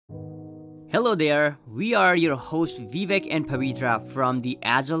Hello there, we are your hosts Vivek and Pabitra from the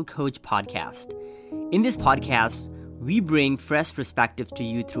Agile Coach podcast. In this podcast, we bring fresh perspective to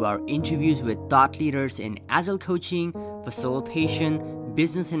you through our interviews with thought leaders in Agile coaching, facilitation,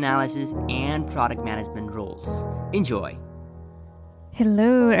 business analysis, and product management roles. Enjoy.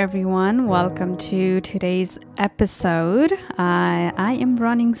 Hello everyone, welcome to today's episode. I am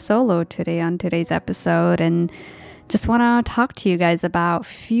running solo today on today's episode and just want to talk to you guys about a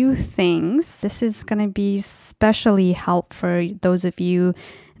few things. This is going to be especially helpful for those of you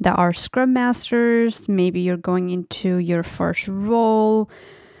that are Scrum Masters. Maybe you're going into your first role,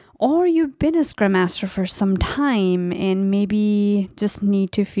 or you've been a Scrum Master for some time and maybe just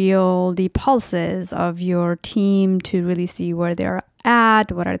need to feel the pulses of your team to really see where they're at,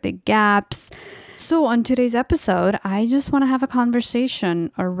 what are the gaps. So on today's episode, I just want to have a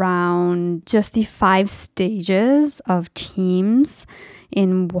conversation around just the 5 stages of teams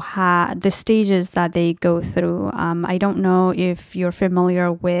in the stages that they go through. I don't know if you're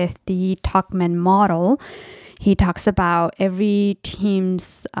familiar with the Tuckman model. He talks about every team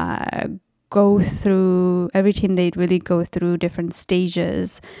they really go through different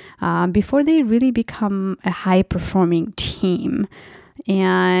stages before they really become a high-performing team.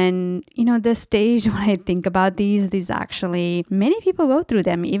 And, this stage, when I think about these actually, many people go through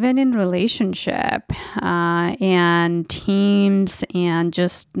them, even in relationship and teams, and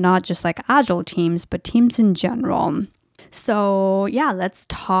not just like Agile teams, but teams in general. So let's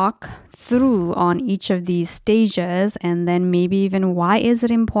talk through on each of these stages, and then maybe even why is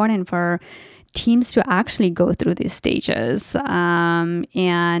it important for teams to actually go through these stages.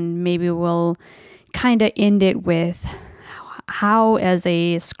 And maybe we'll kind of end it with how, as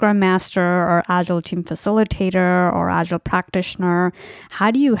a Scrum Master or Agile team facilitator or Agile practitioner,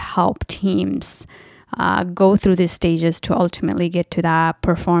 how do you help teams go through these stages to ultimately get to that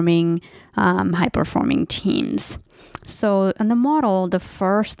high-performing teams? So in the model, the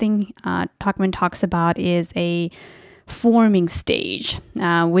first thing Tuckman talks about is a forming stage,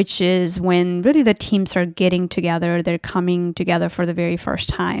 which is when really the teams are getting together, they're coming together for the very first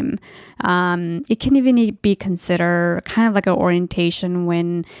time. It can even be considered kind of like an orientation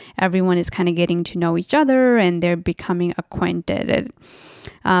when everyone is kind of getting to know each other and they're becoming acquainted.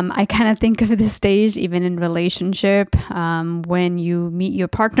 I kind of think of this stage even in relationship when you meet your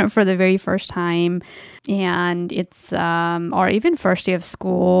partner for the very first time, and it's or even first day of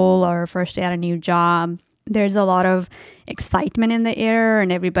school or first day at a new job. There's a lot of excitement in the air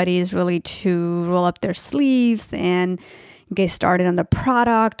and everybody is really to roll up their sleeves and get started on the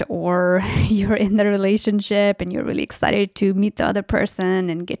product, or you're in the relationship and you're really excited to meet the other person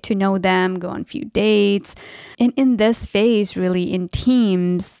and get to know them, go on a few dates. And in this phase, really in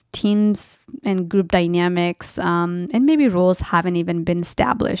teams and group dynamics, and maybe roles haven't even been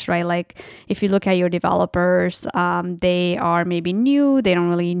established, right? Like if you look at your developers, they are maybe new, they don't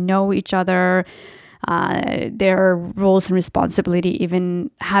really know each other. Their roles and responsibility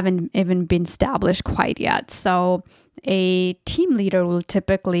haven't even been established quite yet. So a team leader will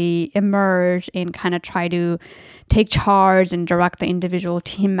typically emerge and kind of try to take charge and direct the individual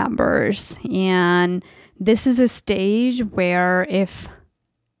team members. And this is a stage where if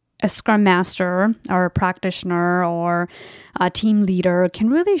a Scrum Master or a practitioner or a team leader can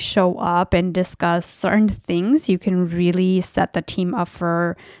really show up and discuss certain things, you can really set the team up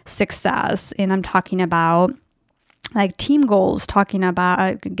for success. And I'm talking about like team goals, talking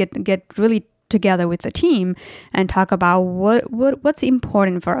about get really together with the team and talk about what's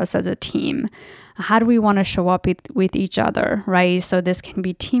important for us as a team. How do we want to show up with each other, right? So this can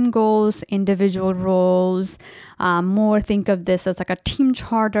be team goals, individual roles, more think of this as like a team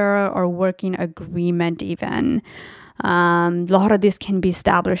charter or working agreement even. A lot of this can be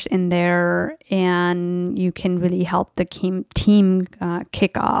established in there and you can really help the team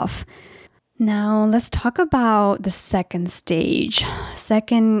kick off. Now, let's talk about the second stage.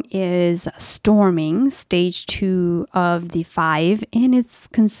 Second is storming, stage 2 of the 5, and it's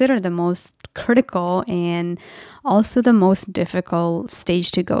considered the most critical and also the most difficult stage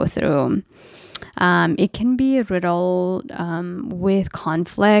to go through. It can be riddled with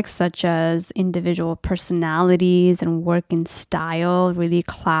conflicts such as individual personalities and working style really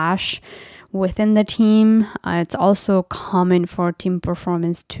clash within the team. It's also common for team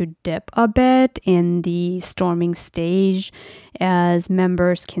performance to dip a bit in the storming stage, as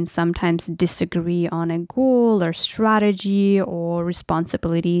members can sometimes disagree on a goal or strategy or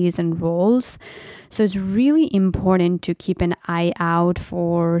responsibilities and roles. So it's really important to keep an eye out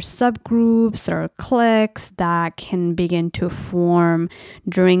for subgroups or cliques that can begin to form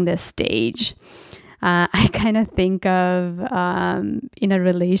during this stage. I kind of think of in a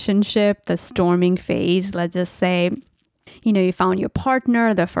relationship, the storming phase. Let's just say, you found your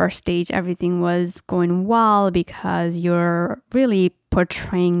partner, the first stage, everything was going well because you're really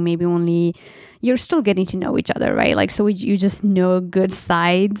portraying maybe only, you're still getting to know each other, right? Like, so you just know good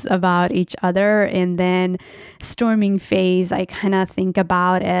sides about each other. And then storming phase, I kind of think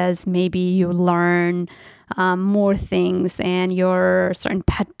about as maybe you learn more things and your certain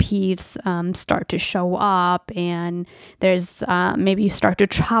pet peeves start to show up, and there's maybe you start to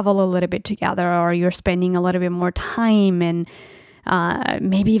travel a little bit together, or you're spending a little bit more time and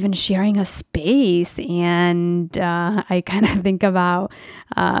maybe even sharing a space. And I kind of think about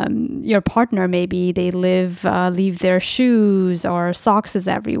your partner, maybe they leave their shoes or socks is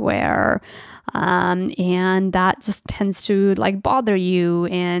everywhere. And that just tends to like bother you,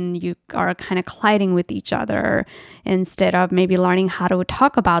 and you are kind of colliding with each other instead of maybe learning how to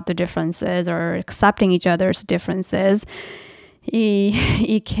talk about the differences or accepting each other's differences.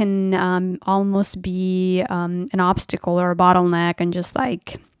 It can almost be an obstacle or a bottleneck, and just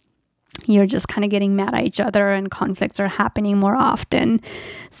like you're just kind of getting mad at each other, and conflicts are happening more often.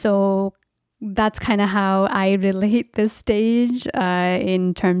 So that's kind of how I relate this stage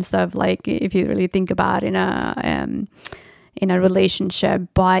in terms of like, if you really think about in a relationship,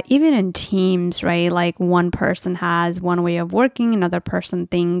 but even in teams, right? Like one person has one way of working, another person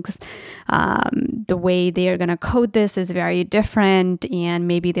thinks the way they are going to code this is very different, and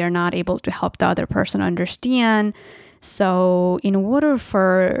maybe they're not able to help the other person understand. So in order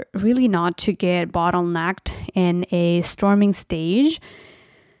for really not to get bottlenecked in a storming stage,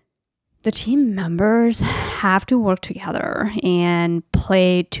 the team members have to work together and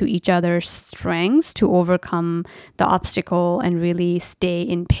play to each other's strengths to overcome the obstacle and really stay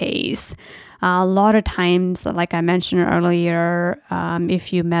in pace. A lot of times, like I mentioned earlier,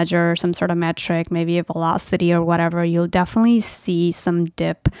 if you measure some sort of metric, maybe a velocity or whatever, you'll definitely see some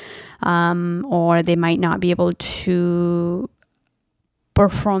dip, or they might not be able to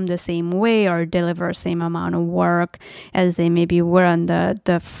perform the same way or deliver same amount of work as they maybe were on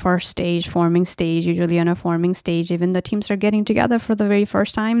the first stage, forming stage. Usually on a forming stage, even the teams are getting together for the very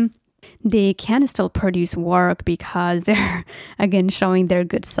first time, they can still produce work because they're, again, showing their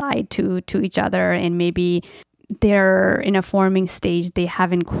good side to each other. And maybe they're in a forming stage, they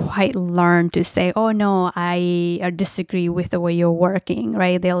haven't quite learned to say, oh no, I disagree with the way you're working,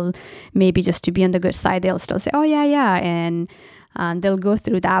 right? They'll maybe, just to be on the good side, they'll still say, oh yeah. And they'll go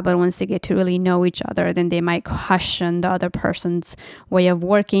through that, but once they get to really know each other, then they might question the other person's way of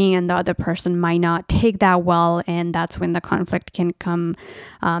working, and the other person might not take that well, and that's when the conflict can come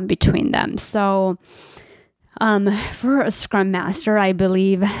between them. So for a Scrum Master, I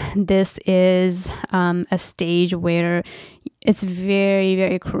believe this is a stage where it's very,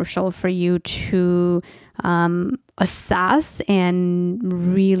 very crucial for you to assess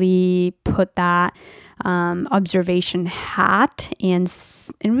and really put that observation hat and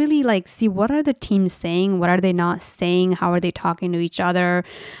really like see, what are the teams saying, what are they not saying, how are they talking to each other.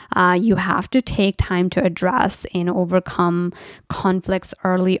 You have to take time to address and overcome conflicts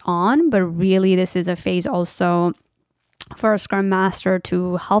early on, but really this is a phase also for a Scrum Master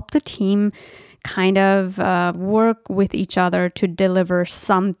to help the team kind of work with each other to deliver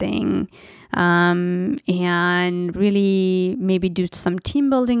something, and really maybe do some team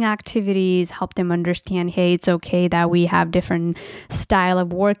building activities, help them understand, hey, it's okay that we have different style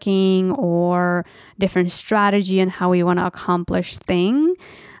of working or different strategy and how we want to accomplish things,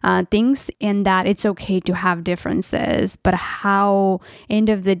 and that it's okay to have differences, but how, end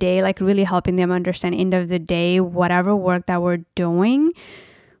of the day, like really helping them understand, end of the day, whatever work that we're doing,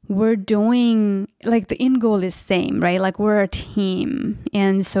 like the end goal is same, right? Like we're a team.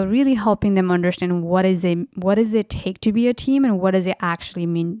 And so really helping them understand what does it take to be a team, and what does it actually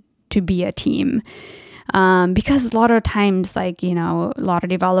mean to be a team. Because a lot of times, like, a lot of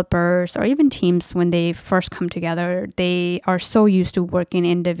developers or even teams, when they first come together, they are so used to working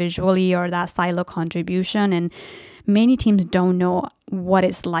individually or that silo contribution, and many teams don't know what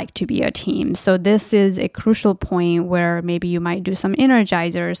it's like to be a team. So this is a crucial point where maybe you might do some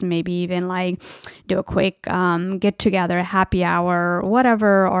energizers, maybe even like do a quick get together, happy hour,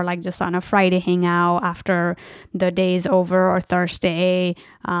 whatever, or like just on a Friday hangout after the day is over, or Thursday,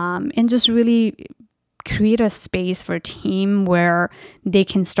 and just really create a space for a team where they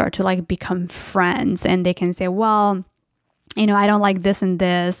can start to like become friends, and they can say, well, I don't like this and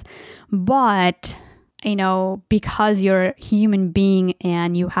this, but because you're a human being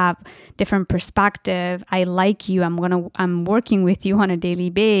and you have different perspective, I like you. I'm working with you on a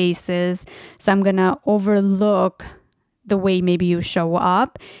daily basis. So I'm going to overlook the way maybe you show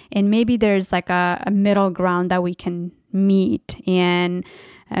up, and maybe there's like a middle ground that we can meet, and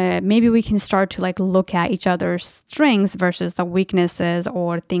maybe we can start to like look at each other's strengths versus the weaknesses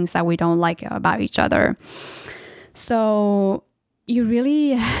or things that we don't like about each other. So you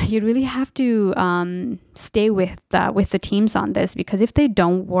really have to stay with the teams on this, because if they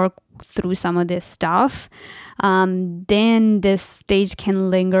don't work through some of this stuff, then this stage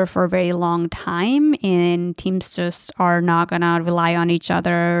can linger for a very long time, and teams just are not gonna rely on each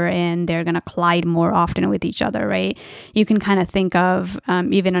other, and they're gonna collide more often with each other, right? You can kind of think of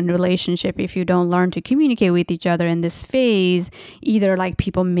even in a relationship, if you don't learn to communicate with each other in this phase, either like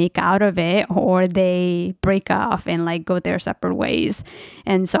people make out of it or they break off and like go their separate ways.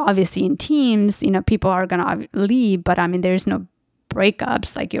 And so obviously in teams, people are gonna leave, but I mean, there's no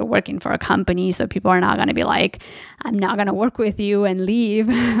breakups. Like, you're working for a company, so people are not going to be like, I'm not going to work with you and leave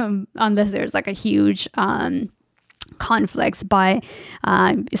unless there's like a huge conflicts. By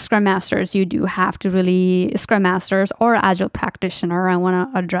Scrum Masters, you do have to really, Scrum Masters or Agile practitioner, I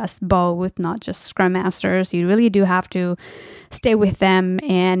want to address both, not just Scrum Masters. You really do have to stay with them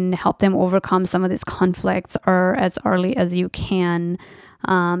and help them overcome some of these conflicts, or as early as you can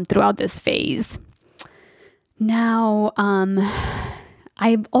throughout this phase. Now,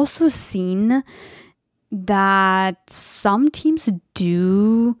 I've also seen that some teams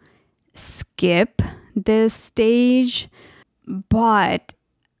do skip this stage, but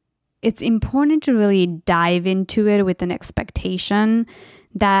it's important to really dive into it with an expectation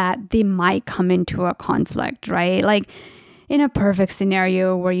that they might come into a conflict, right? Like, in a perfect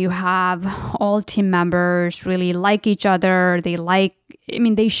scenario where you have all team members really like each other,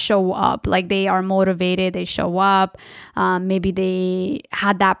 they show up, like they are motivated, they show up. Maybe they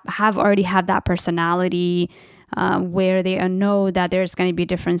have already had that personality where they know that there's going to be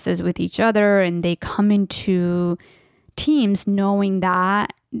differences with each other, and they come into teams knowing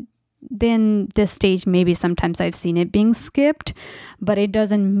that. Then this stage, maybe sometimes I've seen it being skipped, but it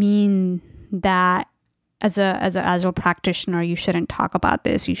doesn't mean that as an Agile practitioner, you shouldn't talk about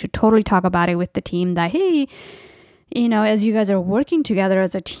this. You should totally talk about it with the team that, hey, as you guys are working together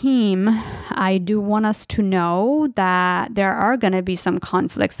as a team, I do want us to know that there are going to be some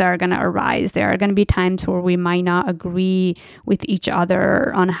conflicts that are going to arise. There are going to be times where we might not agree with each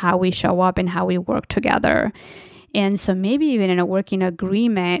other on how we show up and how we work together. And so maybe even in a working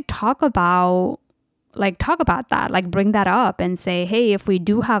agreement, talk about that, like bring that up and say, hey, if we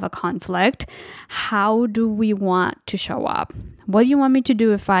do have a conflict, how do we want to show up? What do you want me to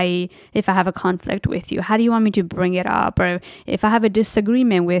do if I have a conflict with you? How do you want me to bring it up? Or if I have a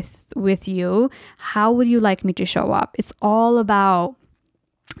disagreement with you, how would you like me to show up? It's all about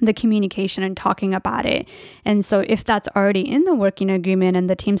the communication and talking about it. And so if that's already in the working agreement and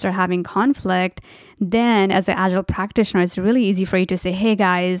the teams are having conflict, then as an Agile practitioner, it's really easy for you to say, hey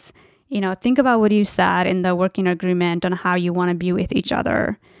guys, think about what you said in the working agreement on how you want to be with each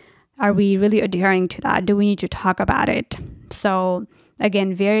other. Are we really adhering to that? Do we need to talk about it? So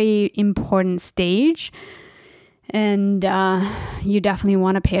again, very important stage. And you definitely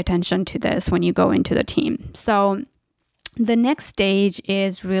want to pay attention to this when you go into the team. So the next stage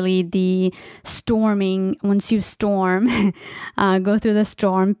is really the storming. Once you storm, go through the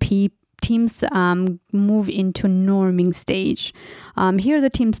storm, teams move into norming stage. Here, the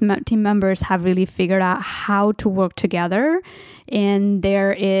team members have really figured out how to work together, and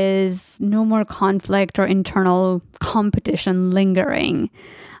there is no more conflict or internal competition lingering.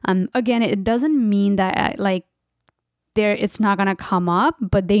 Again, it doesn't mean that it's not going to come up,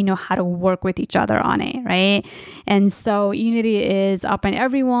 but they know how to work with each other on it, right? And so unity is up in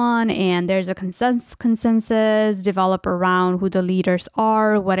everyone, and there's a consensus develop around who the leaders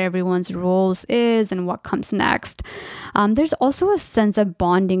are, what everyone's roles is, and what comes next. There's also a sense of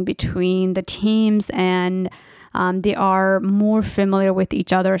bonding between the teams, and they are more familiar with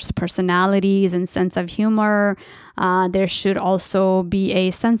each other's personalities and sense of humor. There should also be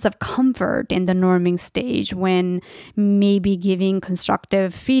a sense of comfort in the norming stage when maybe giving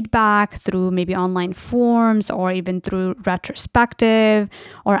constructive feedback through maybe online forms or even through retrospective,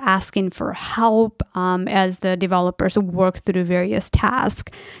 or asking for help as the developers work through various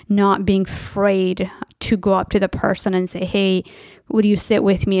tasks, not being afraid to go up to the person and say, hey, would you sit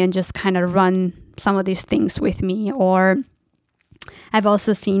with me and just kind of run some of these things with me? Or I've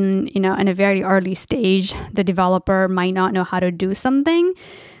also seen, in a very early stage, the developer might not know how to do something,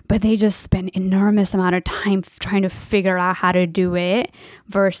 but they just spend enormous amount of time trying to figure out how to do it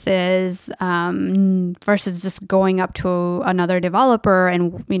versus just going up to another developer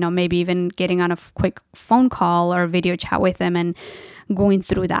and, maybe even getting on a quick phone call or video chat with them and going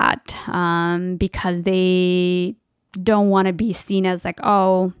through that, because they don't want to be seen as like,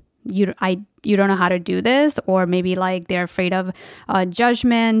 oh, you don't know how to do this, or maybe like they're afraid of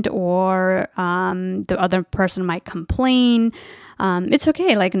judgment, or the other person might complain. It's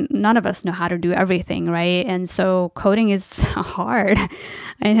okay. Like none of us know how to do everything, right? And so coding is hard,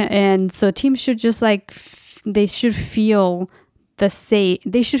 and so teams should just like they should feel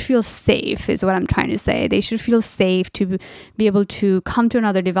they should feel safe is what I'm trying to say. They should feel safe to be able to come to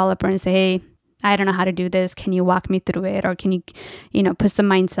another developer and say, hey, I don't know how to do this. Can you walk me through it? Or can you put some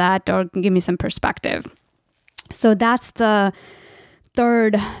mindset or give me some perspective? So that's the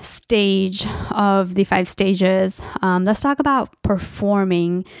third stage of the 5 stages. Let's talk about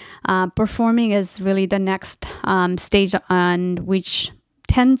performing. Performing is really the next stage on which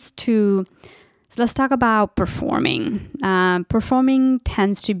tends to... So let's talk about performing. Performing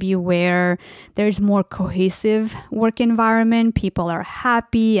tends to be where there's more cohesive work environment. People are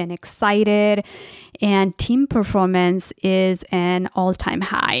happy and excited, and team performance is an all-time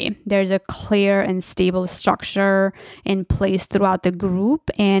high. There's a clear and stable structure in place throughout the group,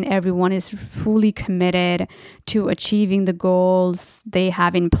 and everyone is fully committed to achieving the goals they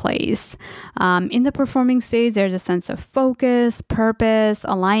have in place. In the performing stage, there's a sense of focus, purpose,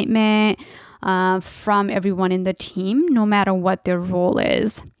 alignment, from everyone in the team, no matter what their role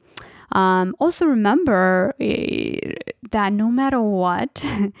is. Also remember that no matter what,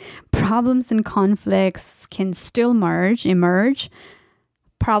 problems and conflicts can still emerge.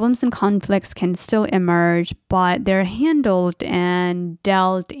 Problems and conflicts can still emerge, but they're handled and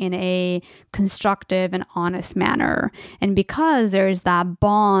dealt in a constructive and honest manner. And because there's that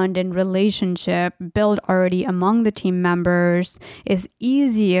bond and relationship built already among the team members, it's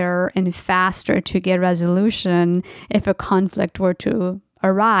easier and faster to get resolution if a conflict were to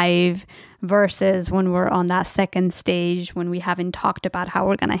arrive versus when we're on that second stage when we haven't talked about how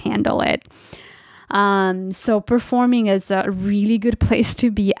we're going to handle it. So performing is a really good place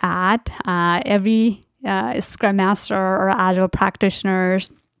to be at. Every Scrum Master or Agile practitioner's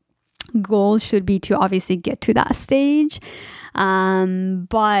goal should be to obviously get to that stage.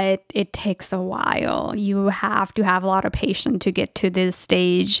 But it takes a while. You have to have a lot of patience to get to this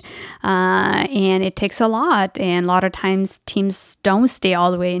stage. And it takes a lot. And a lot of times teams don't stay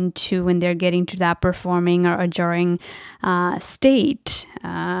all the way into when they're getting to that performing or ajuring state,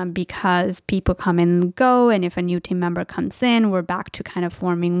 because people come and go. And if a new team member comes in, we're back to kind of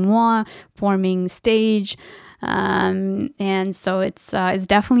forming stage. And so it's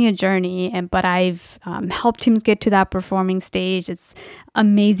definitely a journey, but I've helped teams get to that performing stage. It's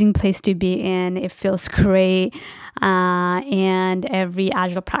amazing place to be in. It feels great. And every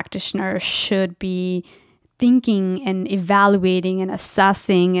Agile practitioner should be thinking and evaluating and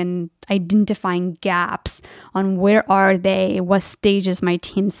assessing and identifying gaps on where are they, what stage is my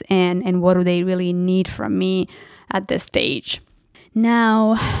team's in, and what do they really need from me at this stage.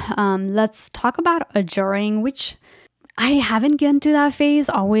 Now, let's talk about ajuring, which I haven't gotten to that phase.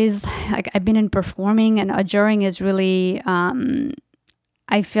 Always, like I've been in performing, and ajuring is really,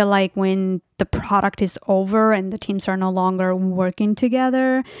 I feel like when the product is over and the teams are no longer working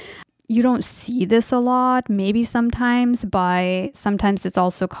together, you don't see this a lot, maybe sometimes, but sometimes it's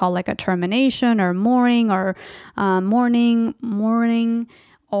also called like a termination or mooring or mourning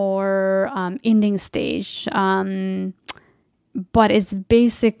or ending stage. But it's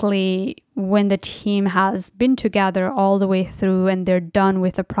basically when the team has been together all the way through and they're done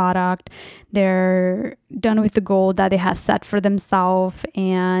with the product, they're done with the goal that they have set for themselves,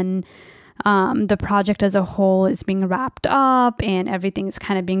 and the project as a whole is being wrapped up and everything is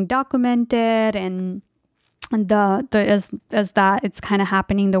kind of being documented, and as that it's kind of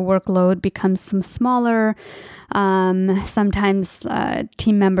happening, the workload becomes some smaller. Sometimes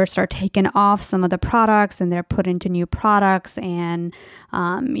team members are taken off some of the products and they're put into new products, and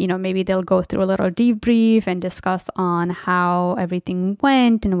maybe they'll go through a little debrief and discuss on how everything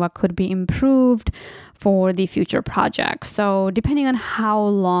went and what could be improved for the future projects. So depending on how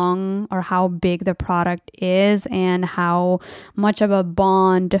long or how big the product is and how much of a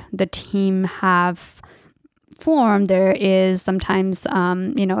bond the team have form, there is sometimes,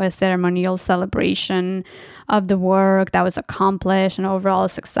 a ceremonial celebration of the work that was accomplished and overall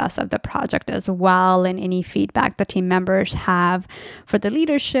success of the project as well, and any feedback the team members have for the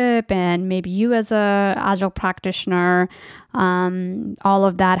leadership and maybe you as a Agile practitioner. All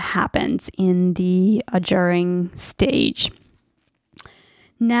of that happens in the ajuring stage.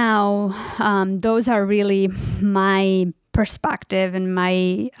 Now, those are really my perspective and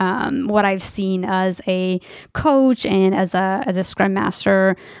my what I've seen as a coach and as a Scrum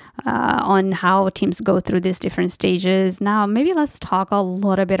Master on how teams go through these different stages. Now, maybe let's talk a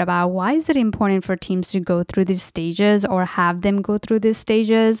little bit about why is it important for teams to go through these stages or have them go through these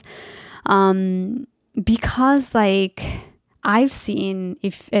stages. Because like I've seen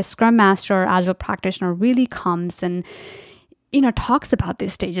if a Scrum Master or Agile practitioner really comes and talks about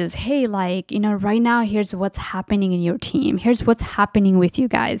these stages. Hey, like, right now, here's what's happening in your team. Here's what's happening with you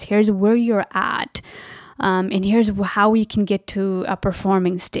guys. Here's where you're at. And here's how we can get to a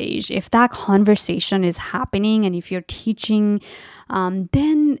performing stage. If that conversation is happening and if you're teaching,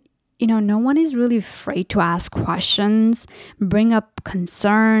 then, no one is really afraid to ask questions, bring up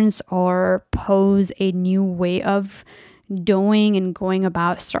concerns, or pose a new way of doing and going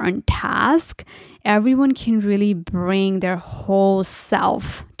about certain task. Everyone can really bring their whole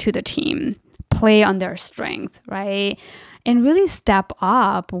self to the team, play on their strength, right? And really step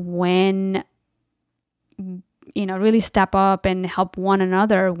up when, really step up and help one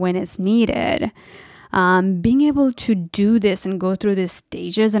another when it's needed. Being able to do this and go through these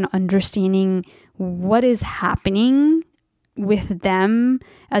stages and understanding what is happening with them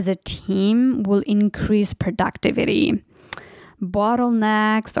as a team will increase productivity.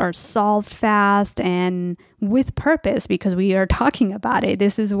 Bottlenecks are solved fast and with purpose because we are talking about it.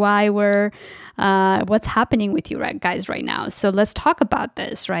 This is why we're, what's happening with you guys right now. So let's talk about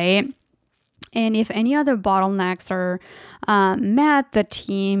this, right? And if any other bottlenecks are met, the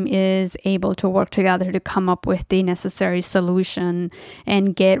team is able to work together to come up with the necessary solution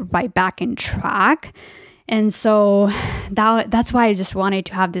and get right back in track. And so that's why I just wanted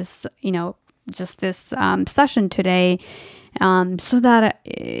to have this, just this session today. So that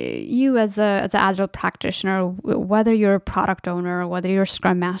you as an Agile practitioner, whether you're a product owner, whether you're a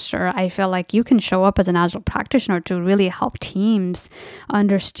Scrum Master, I feel like you can show up as an Agile practitioner to really help teams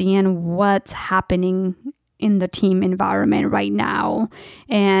understand what's happening in the team environment right now.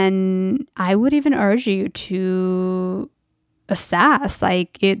 And I would even urge you to assess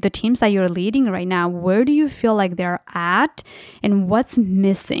the teams that you're leading right now, where do you feel like they're at and what's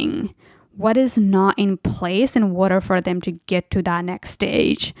missing? What is not in place in order for them to get to that next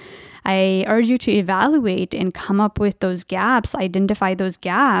stage? I urge you to evaluate and come up with those gaps, identify those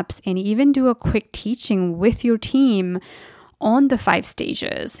gaps, and even do a quick teaching with your team on the 5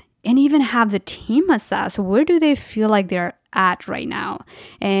 stages. And even have the team assess where do they feel like they're at right now?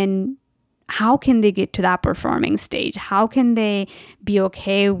 And how can they get to that performing stage? How can they be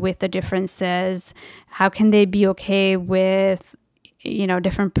okay with the differences? How can they be okay with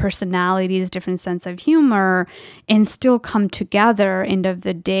different personalities, different sense of humor, and still come together end of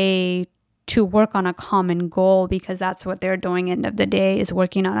the day to work on a common goal, because that's what they're doing end of the day, is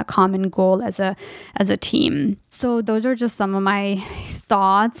working on a common goal as a team. So those are just some of my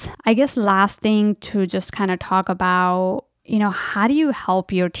thoughts. I guess last thing to just kind of talk about, how do you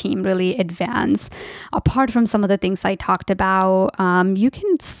help your team really advance? Apart from some of the things I talked about, you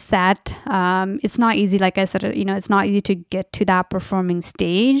can set, it's not easy, like I said, it's not easy to get to that performing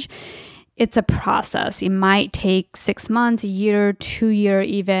stage. It's a process. It might take 6 months, a year, 2 years,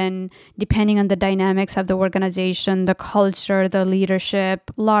 even depending on the dynamics of the organization, the culture, the leadership,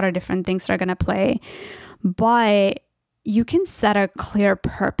 a lot of different things are going to play. But you can set a clear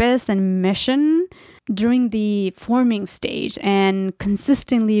purpose and mission during the forming stage and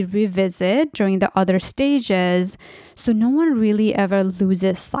consistently revisit during the other stages, so no one really ever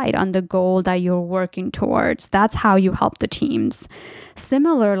loses sight on the goal that you're working towards. That's how you help the teams.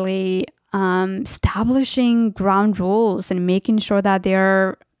 Similarly, establishing ground rules and making sure that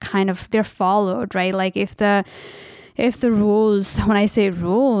they're followed, right? Like if the rules, when I say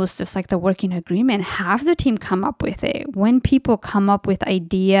rules, just like the working agreement, have the team come up with it. When people come up with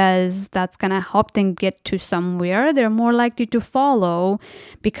ideas that's going to help them get to somewhere, they're more likely to follow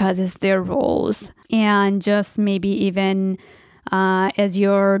because it's their rules. And just maybe even as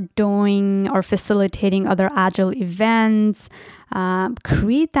you're doing or facilitating other Agile events,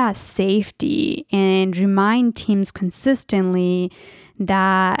 create that safety and remind teams consistently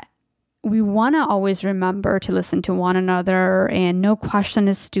that we want to always remember to listen to one another, and no question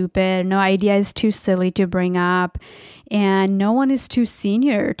is stupid, no idea is too silly to bring up, and no one is too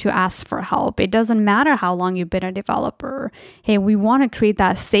senior to ask for help. It doesn't matter how long you've been a developer. Hey, we want to create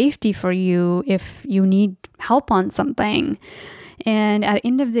that safety for you if you need help on something. And at the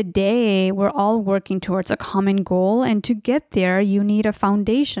end of the day, we're all working towards a common goal, and to get there, you need a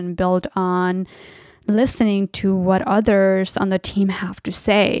foundation built on listening to what others on the team have to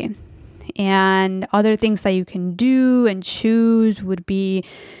say. And other things that you can do and choose would be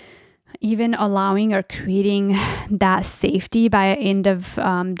even allowing or creating that safety by end of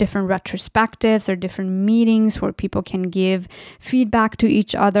different retrospectives or different meetings where people can give feedback to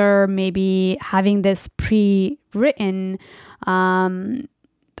each other, maybe having this pre-written,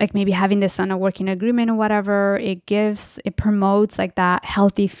 like maybe having this on a working agreement or whatever, it promotes like that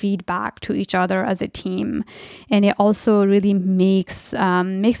healthy feedback to each other as a team. And it also really makes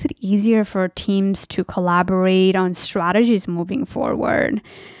it easier for teams to collaborate on strategies moving forward.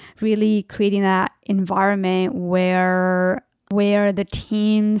 Really creating that environment where the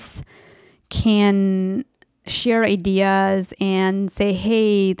teams can share ideas and say,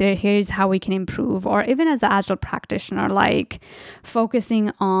 hey, here's how we can improve. Or even as an Agile practitioner, like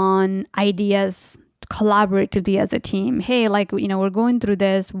focusing on ideas collaboratively as a team. Hey, like, we're going through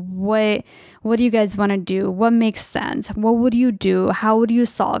this. What do you guys want to do? What makes sense? What would you do? How would you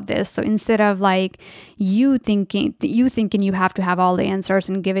solve this? So instead of like you thinking you have to have all the answers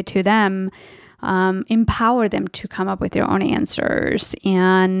and give it to them, empower them to come up with their own answers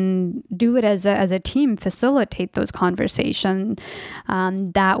and do it as a team, facilitate those conversations.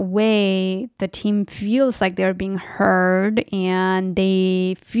 That way the team feels like they're being heard and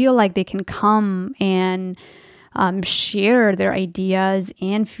they feel like they can come and share their ideas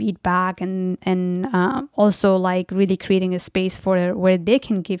and feedback and also like really creating a space where they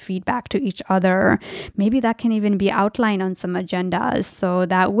can give feedback to each other. Maybe that can even be outlined on some agendas. So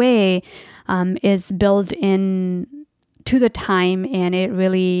that way is built in to the time, and it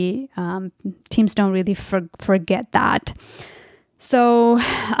really teams don't really forget that. So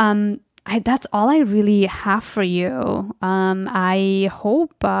that's all I really have for you. I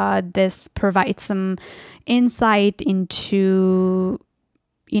hope this provides some insight into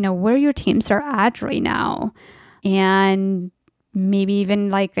where your teams are at right now, and maybe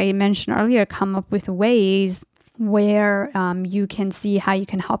even, like I mentioned earlier, come up with ways where you can see how you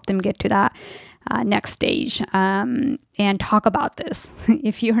can help them get to that next stage, and talk about this.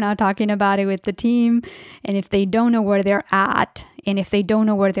 If you're not talking about it with the team, and if they don't know where they're at, and if they don't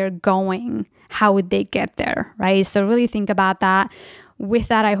know where they're going, how would they get there, right? So really think about that. With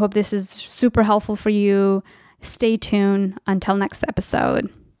that, I hope this is super helpful for you. Stay tuned until next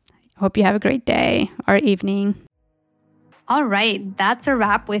episode. Hope you have a great day or evening. All right, that's a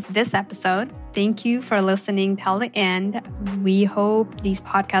wrap with this episode. Thank you for listening till the end. We hope these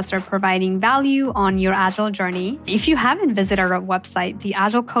podcasts are providing value on your Agile journey. If you haven't visited our website,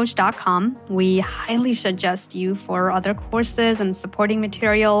 theagilecoach.com, we highly suggest you for other courses and supporting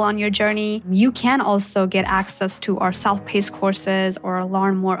material on your journey. You can also get access to our self-paced courses or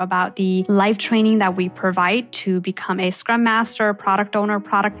learn more about the live training that we provide to become a Scrum Master, Product Owner,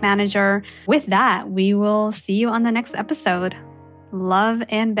 Product Manager. With that, we will see you on the next episode. Love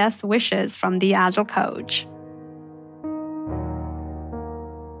and best wishes from the Agile Coach.